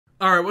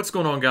Alright, what's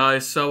going on,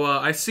 guys? So,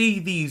 I see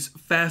these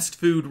fast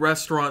food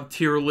restaurant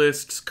tier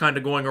lists kind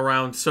of going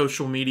around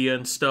social media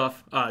and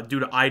stuff,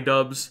 due to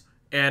iDubbbz,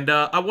 and,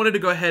 I wanted to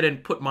go ahead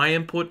and put my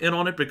input in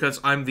on it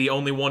because I'm the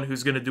only one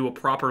who's gonna do a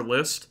proper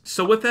list.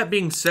 So with that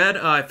being said,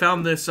 I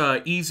found this,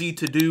 easy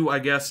to do, I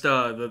guess,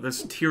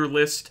 this tier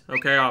list,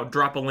 okay? I'll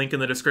drop a link in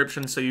the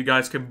description so you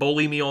guys can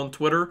bully me on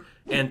Twitter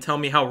and tell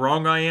me how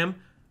wrong I am.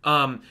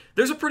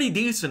 There's a pretty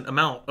decent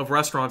amount of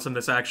restaurants in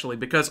this, actually,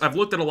 because I've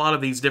looked at a lot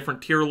of these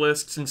different tier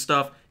lists and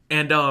stuff,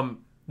 and,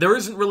 there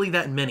isn't really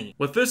that many.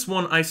 With this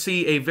one, I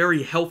see a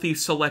very healthy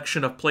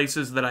selection of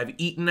places that I've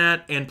eaten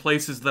at and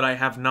places that I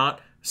have not,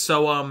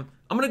 so, I'm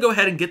gonna go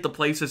ahead and get the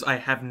places I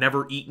have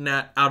never eaten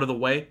at out of the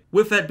way.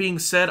 With that being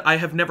said, I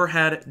have never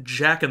had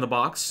Jack in the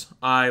Box.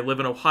 I live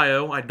in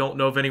Ohio. I don't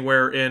know if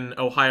anywhere in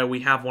Ohio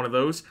we have one of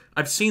those.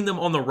 I've seen them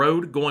on the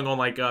road, going on,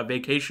 like,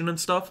 vacation and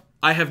stuff.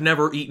 I have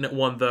never eaten at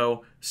one,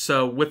 though,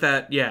 so with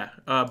that, yeah.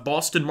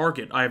 Boston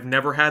Market, I've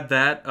never had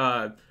that.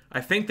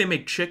 I think they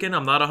make chicken,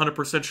 I'm not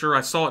 100% sure.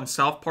 I saw it in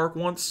South Park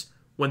once,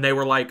 when they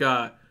were like,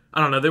 I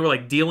don't know, they were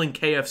like dealing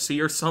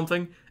KFC or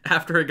something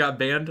after it got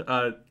banned.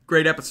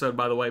 Great episode,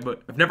 by the way,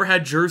 but I've never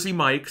had Jersey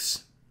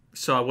Mike's,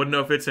 so I wouldn't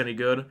know if it's any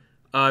good.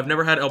 I've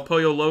never had El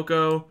Pollo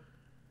Loco.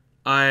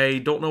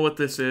 I don't know what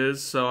this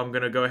is, so I'm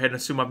gonna go ahead and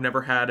assume I've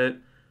never had it.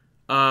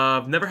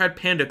 I've never had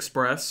Panda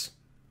Express.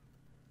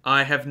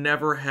 I have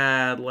never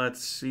had,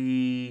 let's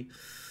see,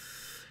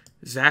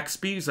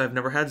 Zaxby's. I've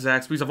never had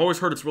Zaxby's. I've always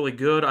heard it's really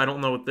good. I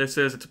don't know what this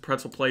is. It's a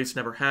pretzel place.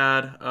 Never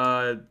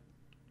had.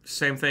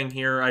 Same thing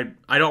here.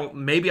 I don't,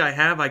 maybe I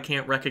have. I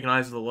can't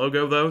recognize the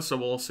logo, though, so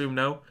we'll assume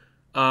no.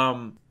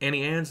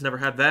 Annie Ann's, never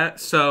had that.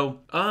 So,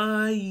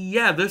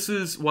 yeah, this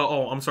is, well,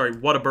 oh, I'm sorry,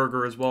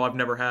 Whataburger as well, I've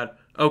never had.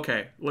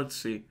 Okay, let's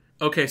see.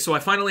 Okay, so I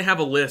finally have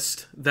a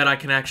list that I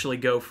can actually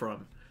go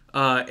from.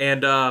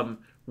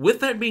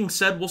 With that being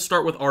said, we'll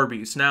start with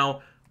Arby's.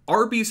 Now,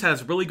 Arby's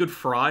has really good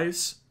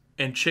fries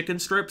and chicken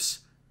strips,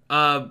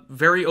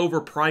 very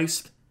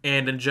overpriced,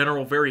 and in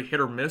general, very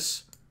hit or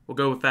miss. We'll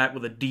go with that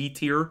with a D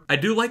tier. I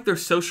do like their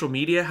social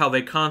media, how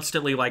they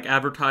constantly like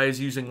advertise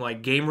using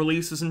like game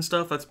releases and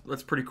stuff.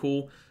 That's pretty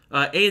cool.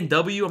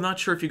 A&W, I'm not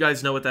sure if you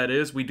guys know what that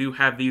is. We do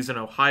have these in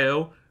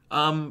Ohio.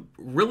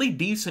 Really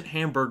decent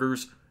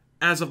hamburgers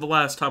as of the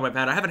last time I've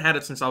had. I haven't had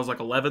it since I was like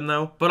 11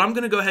 though, but I'm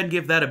gonna go ahead and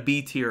give that a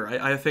B tier.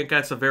 I think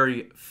that's a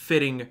very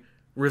fitting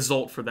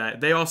result for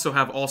that. They also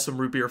have awesome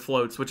root beer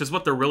floats, which is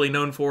what they're really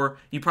known for.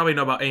 You probably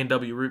know about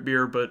A&W root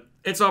beer, but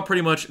it's all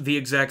pretty much the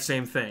exact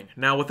same thing.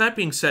 Now, with that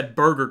being said,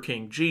 Burger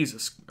King,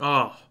 Jesus.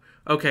 Oh,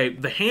 okay,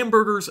 the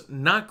hamburgers,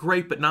 not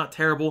great, but not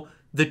terrible.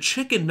 The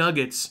chicken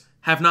nuggets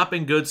have not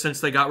been good since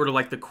they got rid of,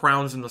 like, the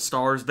crowns and the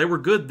stars. They were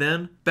good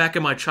then, back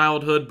in my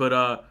childhood,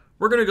 but,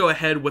 we're gonna go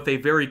ahead with a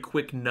very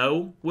quick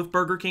no with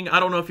Burger King. I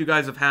don't know if you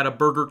guys have had a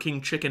Burger King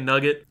chicken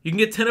nugget. You can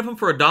get 10 of them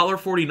for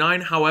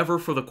 $1.49. However,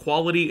 for the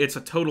quality, it's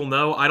a total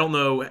no. I don't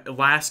know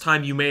last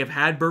time you may have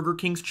had Burger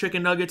King's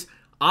chicken nuggets.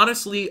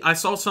 Honestly, I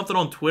saw something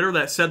on Twitter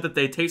that said that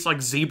they taste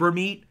like zebra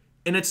meat,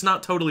 and it's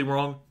not totally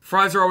wrong.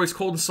 Fries are always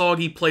cold and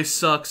soggy. Place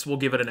sucks. We'll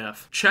give it an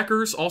F.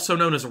 Checkers, also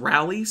known as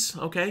Rallies,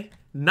 okay?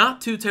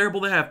 Not too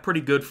terrible. They have pretty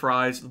good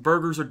fries. The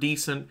burgers are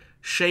decent.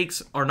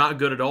 Shakes are not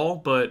good at all,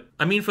 but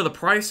I mean, for the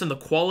price and the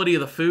quality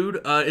of the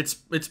food,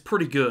 it's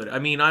pretty good. I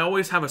mean, I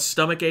always have a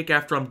stomachache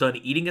after I'm done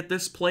eating at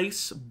this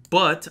place,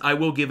 but I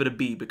will give it a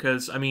B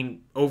because, I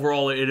mean,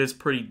 overall it is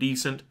pretty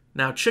decent.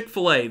 Now,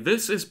 Chick-fil-A,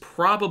 this is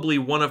probably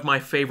one of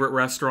my favorite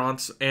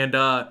restaurants, and,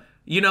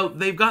 you know,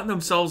 they've gotten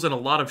themselves in a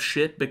lot of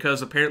shit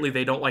because apparently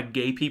they don't like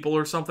gay people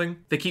or something.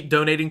 They keep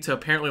donating to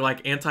apparently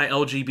like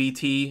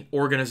anti-LGBT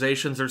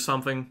organizations or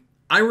something.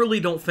 I really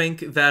don't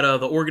think that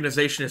the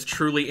organization is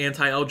truly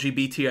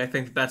anti-LGBT. I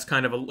think that's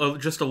kind of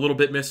just a little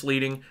bit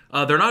misleading.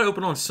 They're not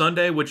open on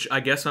Sunday, which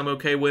I guess I'm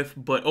okay with,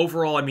 but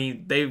overall, I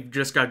mean, they've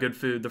just got good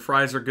food. The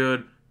fries are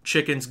good,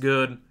 chicken's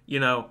good, you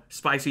know,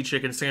 spicy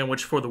chicken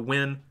sandwich for the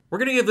win. We're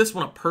gonna give this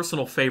one a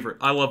personal favorite.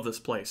 I love this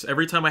place.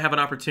 Every time I have an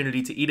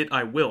opportunity to eat it,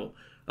 I will.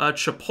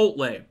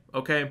 Chipotle,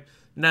 okay?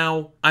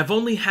 Now, I've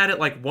only had it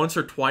like once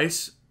or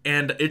twice,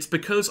 and it's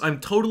because I'm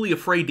totally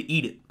afraid to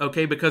eat it,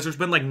 okay? Because there's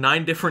been like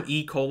 9 different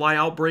E. coli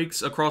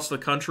outbreaks across the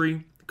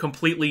country,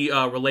 completely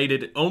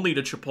related only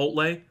to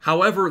Chipotle.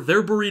 However,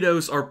 their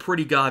burritos are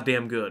pretty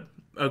goddamn good,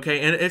 okay?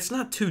 And it's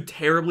not too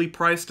terribly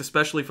priced,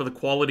 especially for the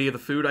quality of the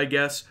food, I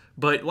guess.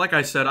 But like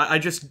I said, I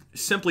just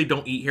simply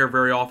don't eat here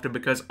very often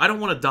because I don't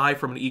want to die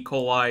from an E.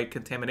 coli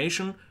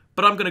contamination,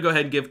 but I'm going to go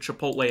ahead and give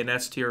Chipotle an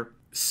S tier.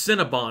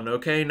 Cinnabon,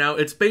 okay? Now,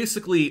 it's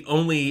basically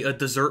only a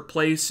dessert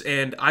place,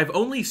 and I've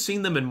only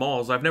seen them in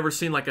malls. I've never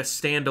seen, like, a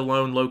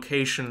standalone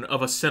location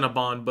of a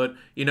Cinnabon, but,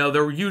 you know,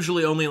 they're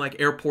usually only,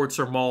 like, airports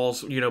or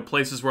malls, you know,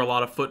 places where a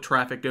lot of foot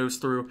traffic goes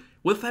through.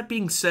 With that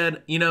being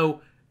said, you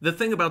know, the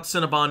thing about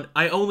Cinnabon,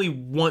 I only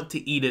want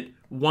to eat it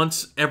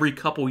once every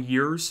couple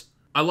years.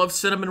 I love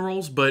cinnamon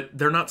rolls, but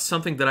they're not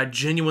something that I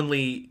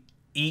genuinely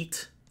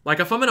eat Like,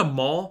 if I'm in a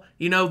mall,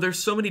 you know, there's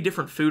so many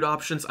different food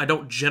options, I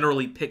don't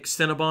generally pick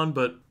Cinnabon,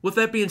 but with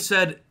that being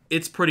said,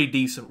 it's pretty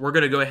decent. We're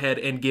gonna go ahead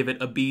and give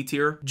it a B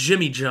tier.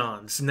 Jimmy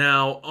John's.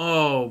 Now,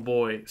 oh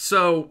boy.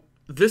 So,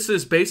 this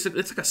is basically,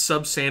 it's like a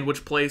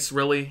sub-sandwich place,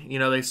 really. You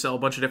know, they sell a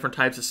bunch of different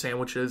types of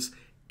sandwiches,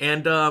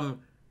 and,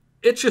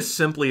 it just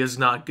simply is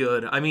not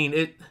good. I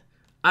mean,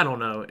 I don't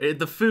know.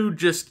 The food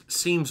just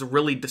seems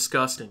really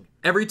disgusting.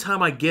 Every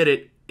time I get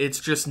it,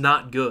 it's just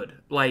not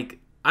good. Like,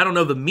 I don't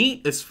know, the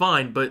meat is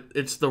fine, but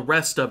it's the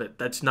rest of it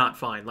that's not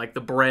fine, like the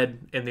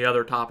bread and the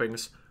other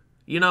toppings.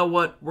 You know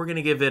what? We're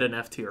gonna give it an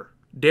F tier.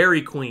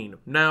 Dairy Queen.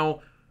 Now,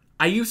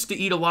 I used to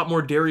eat a lot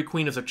more Dairy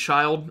Queen as a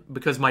child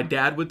because my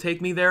dad would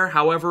take me there.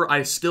 However,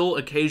 I still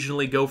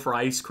occasionally go for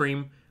ice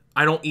cream.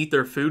 I don't eat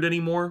their food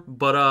anymore,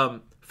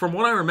 but from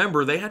what I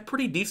remember, they had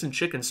pretty decent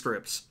chicken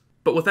strips.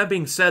 But with that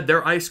being said,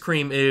 their ice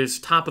cream is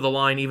top of the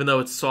line, even though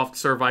it's soft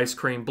serve ice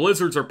cream.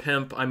 Blizzards are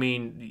pimp. I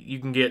mean, you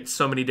can get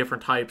so many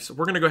different types.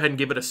 We're going to go ahead and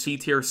give it a C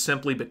tier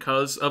simply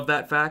because of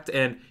that fact.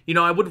 And, you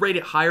know, I would rate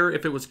it higher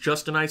if it was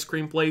just an ice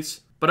cream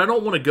place. But I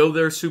don't want to go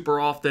there super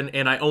often,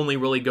 and I only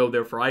really go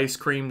there for ice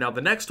cream. Now,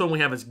 the next one we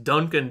have is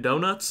Dunkin'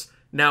 Donuts.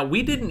 Now,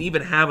 we didn't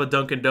even have a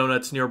Dunkin'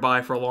 Donuts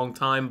nearby for a long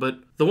time, but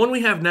the one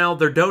we have now,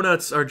 their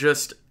donuts are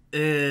just...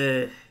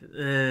 we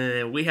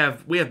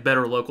have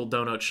better local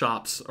donut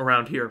shops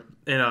around here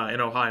in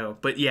Ohio.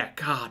 But yeah,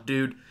 God,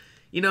 dude,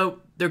 you know,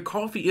 their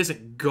coffee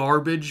isn't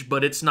garbage,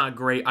 but it's not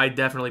great. I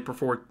definitely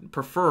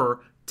prefer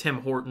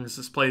Tim Hortons.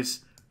 This place,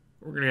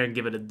 we're gonna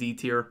give it a D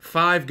tier.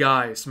 Five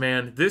Guys,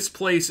 man, this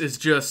place is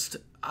just,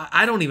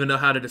 I don't even know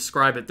how to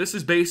describe it. This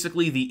is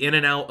basically the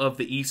In-N-Out of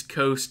the East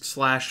Coast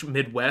 /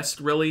 Midwest,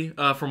 really,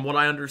 from what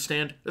I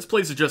understand. This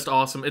place is just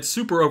awesome. It's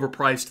super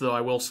overpriced, though, I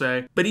will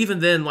say. But even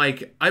then,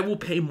 like, I will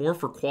pay more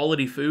for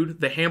quality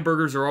food. The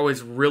hamburgers are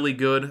always really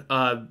good.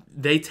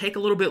 They take a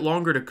little bit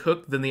longer to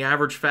cook than the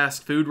average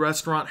fast food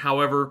restaurant.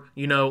 However,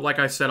 you know, like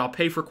I said, I'll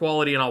pay for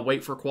quality and I'll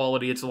wait for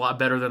quality. It's a lot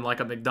better than, like,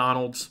 a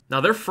McDonald's.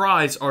 Now, their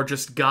fries are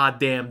just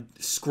goddamn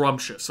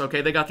scrumptious,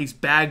 okay? They got these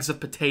bags of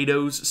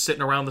potatoes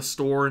sitting around the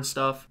store and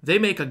stuff. They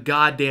make a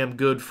goddamn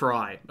good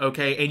fry,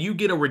 okay? And you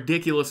get a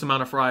ridiculous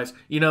amount of fries.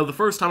 You know, the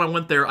first time I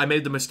went there, I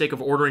made the mistake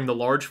of ordering the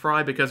large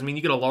fry because, I mean,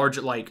 you get a large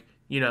at, like,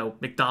 you know,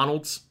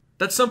 McDonald's.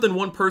 That's something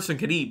one person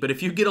could eat, but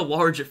if you get a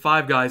large at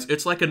Five Guys,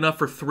 it's, like, enough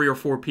for 3 or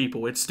 4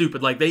 people. It's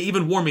stupid. Like, they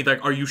even warned me,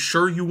 like, are you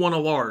sure you want a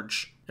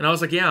large? And I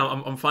was like, yeah,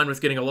 I'm fine with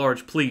getting a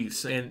large,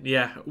 please. And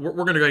yeah, we're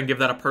going to go ahead and give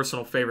that a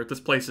personal favorite. This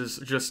place is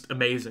just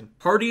amazing.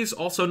 Hardee's,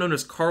 also known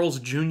as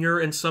Carl's Jr.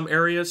 in some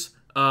areas.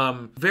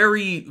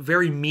 Very,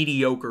 very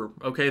mediocre,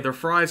 okay? Their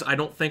fries, I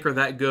don't think are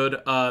that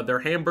good. Their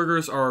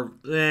hamburgers are,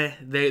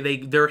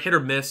 they're hit or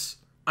miss.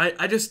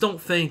 I just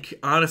don't think,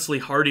 honestly,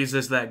 Hardee's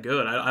is that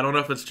good. I don't know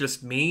if it's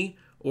just me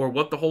or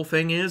what the whole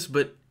thing is,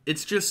 but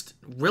it's just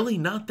really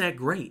not that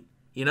great,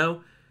 you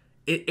know?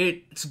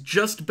 It's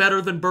just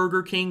better than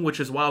Burger King, which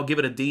is why I'll give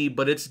it a D,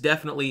 but it's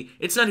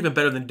not even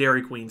better than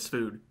Dairy Queen's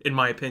food, in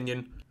my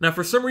opinion. Now,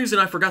 for some reason,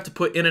 I forgot to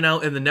put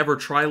In-N-Out in the never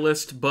try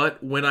list,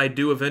 but when I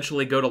do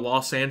eventually go to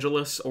Los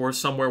Angeles or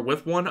somewhere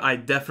with one, I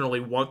definitely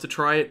want to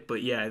try it.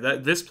 But yeah,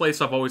 this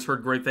place I've always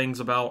heard great things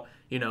about,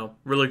 you know,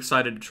 really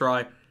excited to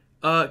try.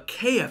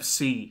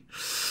 KFC.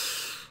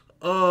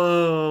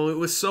 Oh, it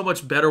was so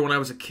much better when I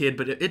was a kid,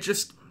 but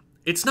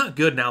it's not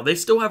good now. They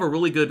still have a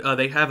really good,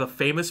 they have a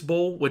famous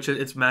bowl, which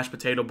it's mashed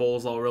potato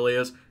bowls, all it really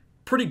is.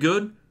 Pretty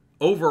good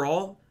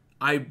overall.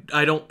 I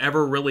don't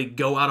ever really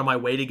go out of my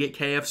way to get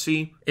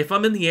KFC. If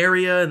I'm in the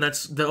area and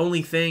that's the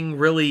only thing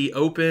really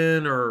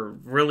open or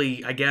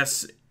really, I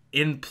guess,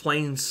 in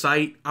plain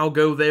sight, I'll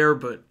go there.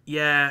 But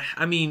yeah,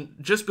 I mean,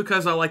 just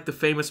because I like the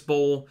famous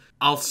bowl,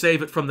 I'll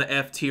save it from the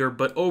F tier,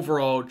 but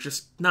overall,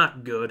 just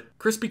not good.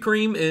 Krispy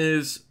Kreme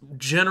is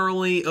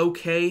generally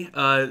okay.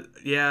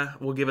 Yeah,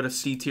 we'll give it a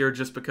C tier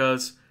just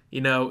because,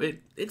 you know,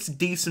 it's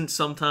decent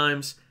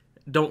sometimes.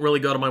 Don't really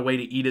go out of my way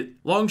to eat it.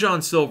 Long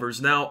John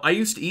Silver's. Now, I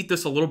used to eat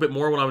this a little bit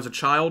more when I was a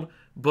child,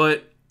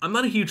 but I'm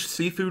not a huge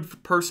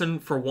seafood person,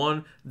 for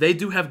one. They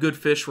do have good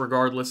fish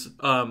regardless.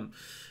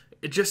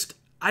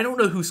 I don't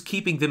know who's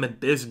keeping them in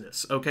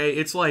business, okay?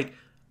 It's like,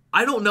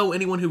 I don't know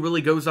anyone who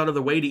really goes out of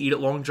their way to eat at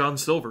Long John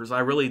Silver's. I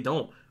really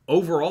don't.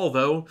 Overall,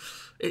 though,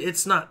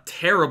 it's not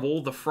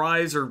terrible. The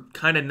fries are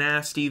kind of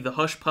nasty. The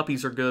Hush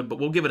Puppies are good, but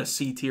we'll give it a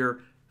C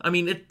tier. I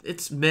mean,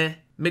 it's meh.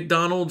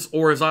 McDonald's,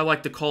 or as I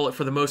like to call it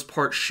for the most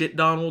part,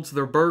 Shitdonald's,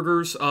 their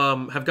burgers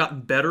have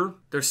gotten better.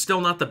 They're still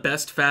not the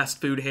best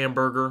fast food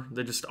hamburger.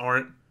 They just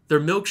aren't. Their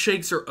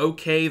milkshakes are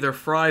okay. Their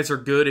fries are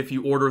good if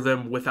you order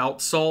them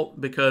without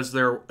salt because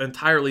they're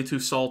entirely too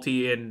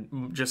salty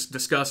and just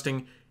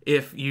disgusting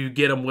if you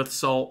get them with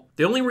salt.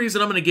 The only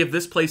reason I'm going to give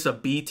this place a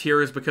B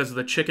tier is because of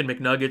the Chicken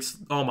McNuggets.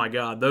 Oh my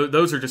god,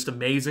 those are just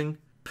amazing.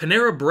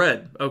 Panera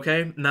Bread,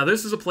 okay? Now,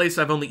 this is a place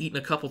I've only eaten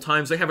a couple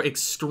times. They have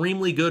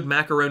extremely good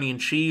macaroni and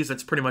cheese.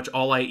 That's pretty much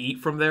all I eat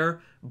from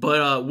there.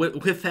 But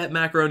with that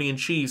macaroni and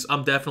cheese,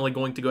 I'm definitely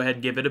going to go ahead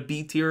and give it a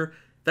B tier.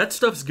 That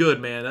stuff's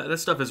good, man. That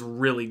stuff is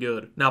really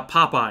good. Now,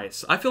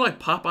 Popeyes. I feel like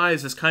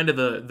Popeyes is kind of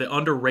the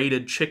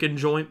underrated chicken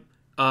joint,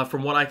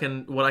 from what I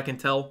can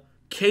tell.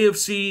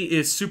 KFC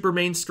is super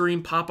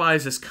mainstream.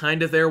 Popeyes is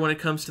kind of there when it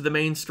comes to the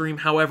mainstream.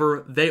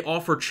 However, they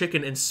offer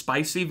chicken and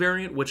spicy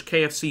variant, which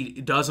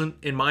KFC doesn't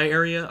in my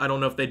area. I don't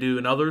know if they do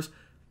in others.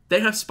 They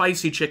have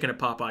spicy chicken at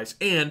Popeyes,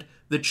 and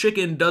the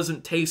chicken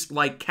doesn't taste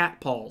like cat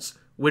paws,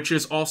 which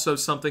is also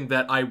something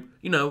that I,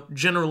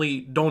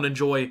 generally don't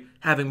enjoy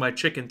having my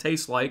chicken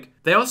taste like.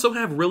 They also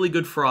have really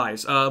good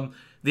fries.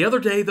 The other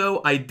day,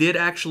 though, I did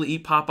actually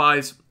eat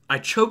Popeyes. I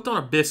choked on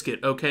a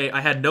biscuit, okay?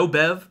 I had no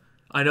bev.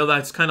 I know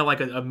that's kind of like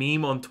a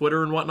meme on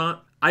Twitter and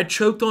whatnot. I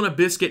choked on a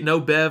biscuit, no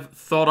bev,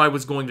 thought I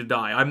was going to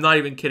die. I'm not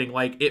even kidding.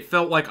 Like, it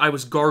felt like I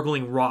was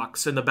gargling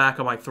rocks in the back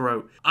of my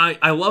throat.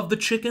 I love the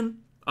chicken.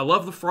 I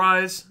love the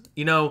fries.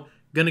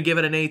 Gonna give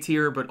it an A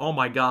tier, but oh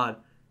my god.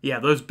 Yeah,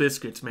 those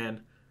biscuits,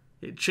 man.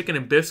 Chicken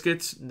and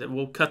biscuits,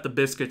 we'll cut the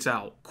biscuits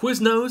out.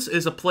 Quiznos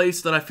is a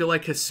place that I feel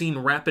like has seen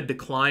rapid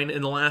decline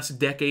in the last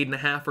decade and a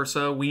half or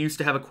so. We used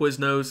to have a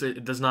Quiznos.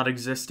 It does not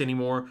exist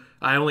anymore.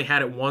 I only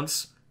had it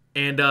once,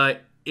 and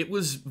it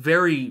was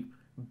very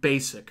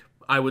basic,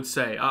 I would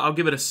say. I'll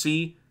give it a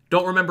C.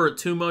 Don't remember it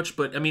too much,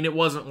 but, it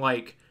wasn't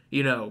like,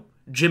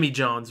 Jimmy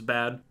John's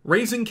bad.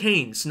 Raising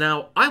Cane's.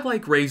 Now, I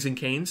like Raising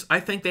Cane's. I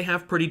think they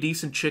have pretty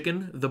decent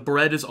chicken. The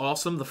bread is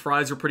awesome. The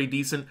fries are pretty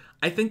decent.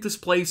 I think this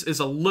place is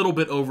a little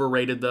bit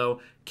overrated, though.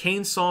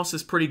 Cane's sauce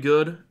is pretty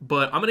good,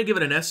 but I'm going to give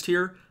it an S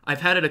tier.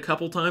 I've had it a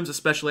couple times,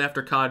 especially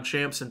after COD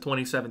Champs in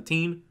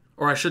 2017.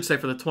 Or I should say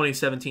for the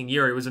 2017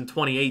 year. It was in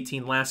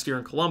 2018 last year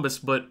in Columbus,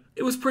 but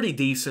it was pretty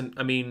decent.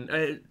 I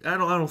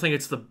don't think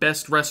it's the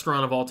best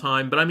restaurant of all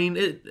time, but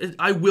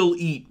I will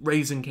eat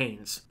Raising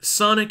Cane's.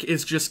 Sonic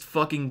is just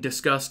fucking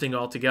disgusting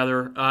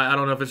altogether. I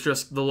don't know if it's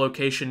just the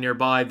location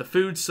nearby. The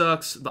food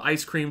sucks. The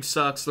ice cream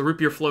sucks. The root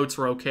beer floats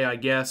are okay, I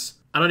guess.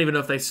 I don't even know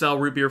if they sell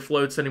root beer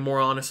floats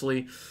anymore,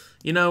 honestly.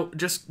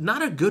 Just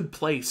not a good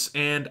place,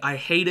 and I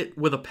hate it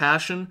with a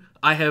passion.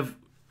 I have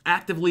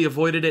actively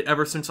avoided it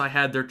ever since I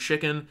had their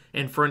chicken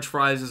and french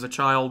fries as a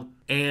child,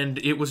 and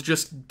it was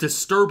just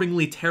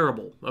disturbingly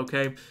terrible,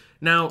 okay?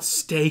 Now,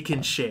 Steak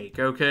and Shake,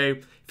 okay?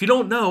 If you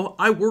don't know,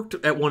 I worked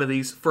at one of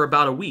these for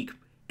about a week,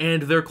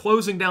 and they're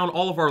closing down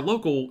all of our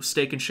local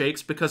Steak and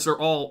Shakes because they're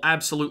all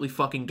absolutely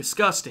fucking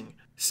disgusting.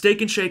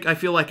 Steak and Shake, I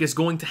feel like, is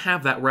going to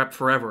have that rep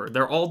forever.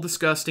 They're all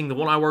disgusting. The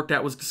one I worked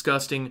at was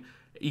disgusting.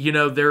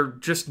 They're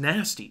just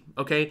nasty,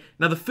 okay?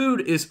 Now, the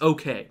food is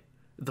okay.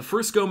 The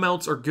Frisco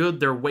melts are good.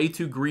 They're way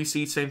too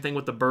greasy. Same thing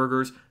with the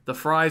burgers. The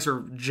fries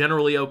are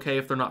generally okay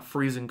if they're not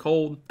freezing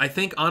cold. I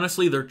think,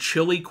 honestly, their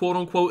chili,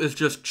 quote-unquote, is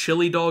just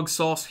chili dog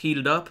sauce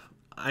heated up.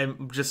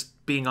 I'm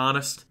just being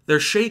honest. Their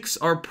shakes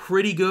are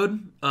pretty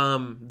good.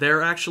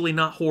 They're actually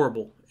not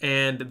horrible.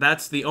 And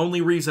that's the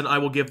only reason I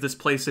will give this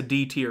place a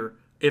D tier.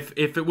 If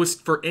it was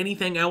for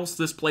anything else,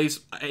 this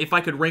place, if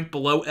I could rank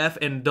below F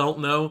and don't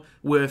know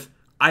with,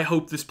 I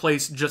hope this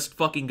place just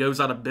fucking goes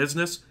out of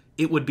business,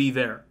 it would be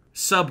there.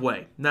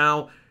 Subway.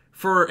 Now,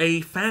 for a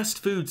fast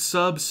food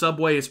sub,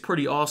 Subway is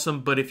pretty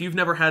awesome, but if you've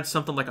never had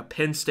something like a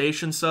Penn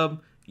Station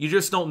sub, you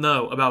just don't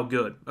know about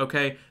good,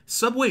 okay?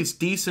 Subway's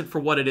decent for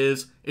what it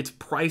is. It's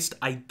priced,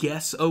 I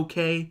guess,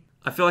 okay.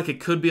 I feel like it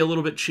could be a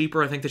little bit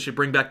cheaper. I think they should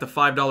bring back the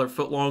 $5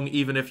 footlong,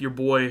 even if your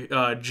boy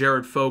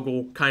Jared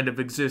Fogle kind of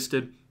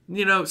existed.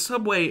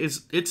 Subway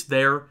it's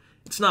there.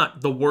 It's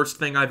not the worst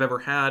thing I've ever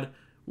had.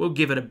 We'll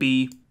give it a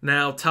B.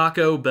 Now,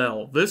 Taco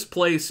Bell. This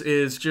place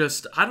is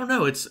just, I don't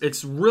know,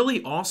 it's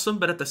really awesome,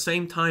 but at the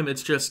same time,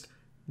 it's just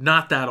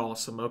not that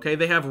awesome, okay?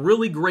 They have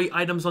really great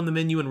items on the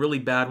menu and really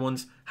bad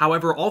ones.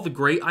 However, all the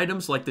great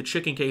items, like the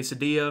chicken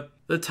quesadilla,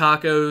 the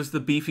tacos, the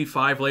beefy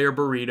 5-layer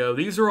burrito,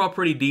 these are all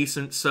pretty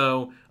decent,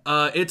 so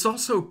it's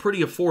also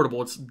pretty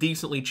affordable. It's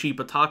decently cheap.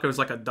 A taco is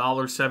like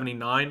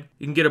 $1.79.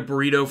 You can get a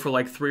burrito for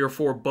like $3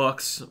 or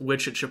 $4,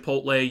 which at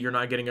Chipotle, you're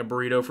not getting a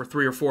burrito for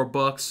 $3 or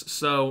 $4.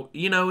 So,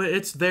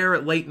 it's there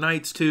at late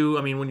nights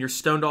too. When you're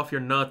stoned off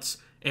your nuts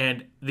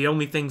and the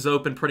only things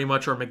open pretty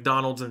much are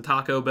McDonald's and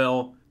Taco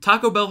Bell.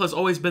 Taco Bell has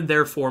always been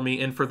there for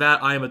me, and for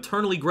that, I am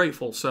eternally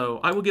grateful. So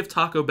I will give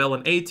Taco Bell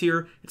an A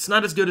tier. It's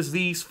not as good as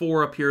these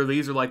 4 up here.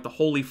 These are like the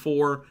holy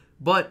 4,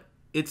 but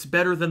it's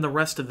better than the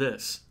rest of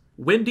this.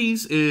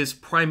 Wendy's is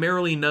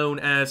primarily known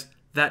as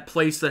that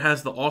place that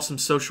has the awesome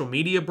social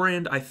media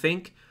brand, I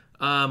think.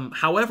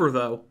 However,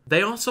 though,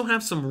 they also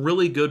have some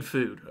really good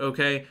food,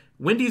 okay?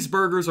 Wendy's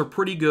burgers are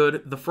pretty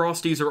good. The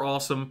Frosties are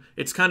awesome.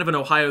 It's kind of an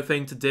Ohio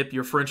thing to dip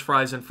your french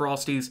fries in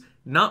Frosties.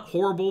 Not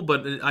horrible,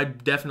 but I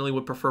definitely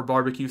would prefer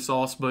barbecue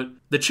sauce. But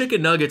the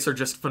chicken nuggets are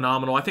just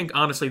phenomenal. I think,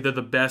 honestly, they're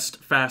the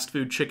best fast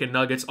food chicken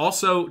nuggets.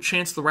 Also,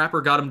 Chance the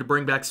Rapper got him to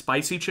bring back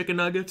spicy chicken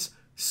nuggets.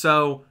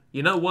 So,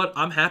 you know what?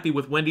 I'm happy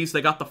with Wendy's.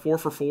 They got the 4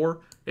 for $4.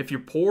 If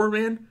you're poor,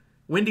 man,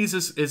 Wendy's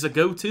is a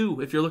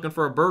go-to if you're looking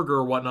for a burger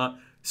or whatnot.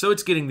 So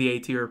it's getting the A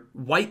tier.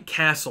 White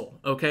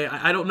Castle, okay?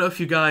 I don't know if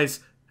you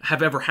guys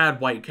have ever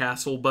had White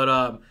Castle, but,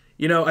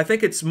 I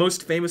think it's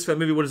most famous for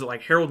maybe, what is it,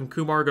 like Harold and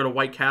Kumar go to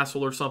White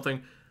Castle or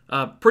something.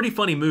 Pretty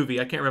funny movie.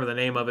 I can't remember the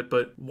name of it,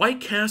 but White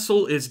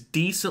Castle is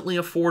decently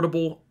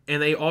affordable,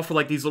 and they offer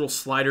like these little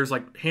sliders,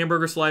 like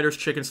hamburger sliders,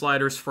 chicken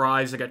sliders,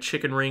 fries. They got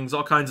chicken rings,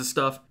 all kinds of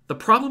stuff. The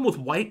problem with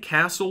White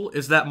Castle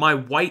is that my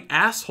white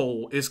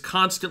asshole is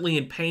constantly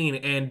in pain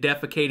and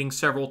defecating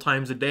several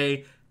times a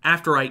day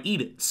after I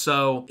eat it.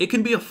 So it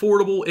can be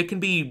affordable, it can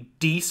be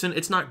decent,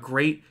 it's not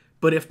great,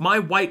 but if my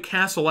White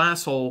Castle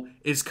asshole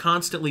is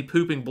constantly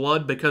pooping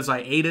blood because I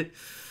ate it,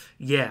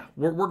 yeah,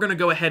 we're gonna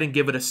go ahead and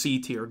give it a C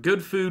tier.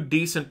 Good food,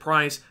 decent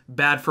price,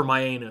 bad for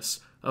my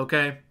anus,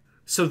 okay?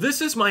 So this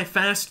is my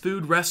fast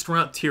food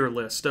restaurant tier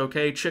list,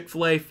 okay?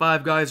 Chick-fil-A,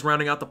 Five Guys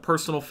rounding out the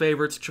personal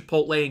favorites,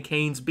 Chipotle and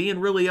Cane's being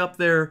really up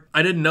there.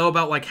 I didn't know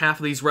about like half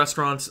of these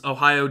restaurants.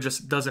 Ohio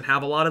just doesn't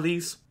have a lot of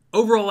these.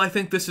 Overall, I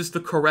think this is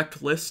the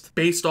correct list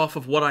based off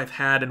of what I've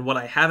had and what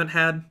I haven't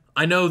had.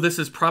 I know this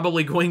is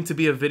probably going to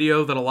be a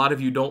video that a lot of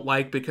you don't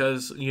like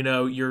because, you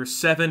know, you're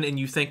 7 and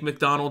you think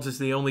McDonald's is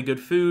the only good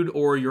food,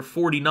 or you're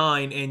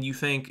 49 and you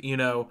think, you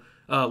know,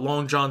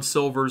 Long John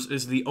Silver's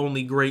is the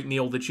only great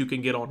meal that you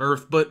can get on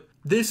Earth. But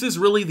this is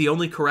really the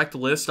only correct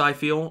list, I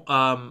feel.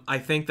 I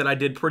think that I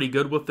did pretty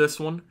good with this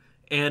one.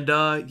 And,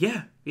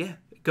 yeah.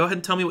 Go ahead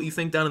and tell me what you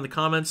think down in the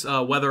comments,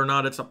 whether or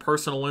not it's a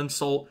personal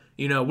insult.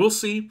 You know, we'll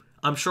see.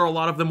 I'm sure a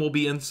lot of them will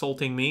be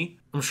insulting me.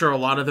 I'm sure a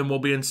lot of them will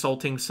be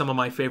insulting some of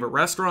my favorite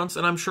restaurants,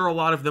 and I'm sure a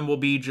lot of them will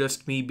be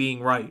just me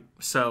being right.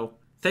 So,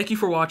 thank you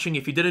for watching.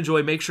 If you did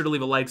enjoy, make sure to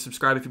leave a like,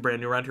 subscribe if you're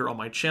brand new around here on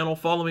my channel.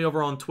 Follow me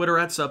over on Twitter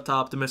at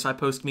SubToptimus. I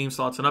post memes,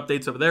 thoughts, and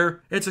updates over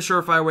there. It's a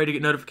surefire way to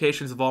get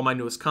notifications of all my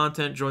newest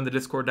content. Join the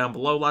Discord down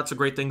below. Lots of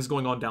great things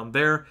going on down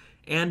there.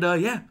 And,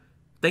 yeah.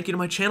 Thank you to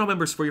my channel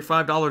members for your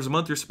 $5 a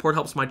month. Your support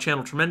helps my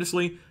channel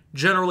tremendously.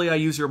 Generally, I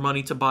use your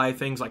money to buy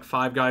things like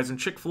Five Guys and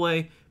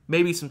Chick-fil-A,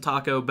 maybe some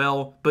Taco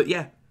Bell. But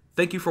yeah,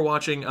 thank you for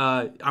watching.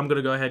 I'm going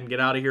to go ahead and get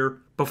out of here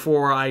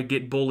before I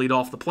get bullied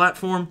off the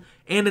platform.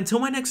 And until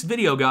my next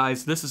video,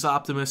 guys, this is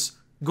Optimus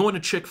going to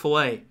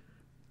Chick-fil-A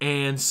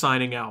and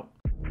signing out.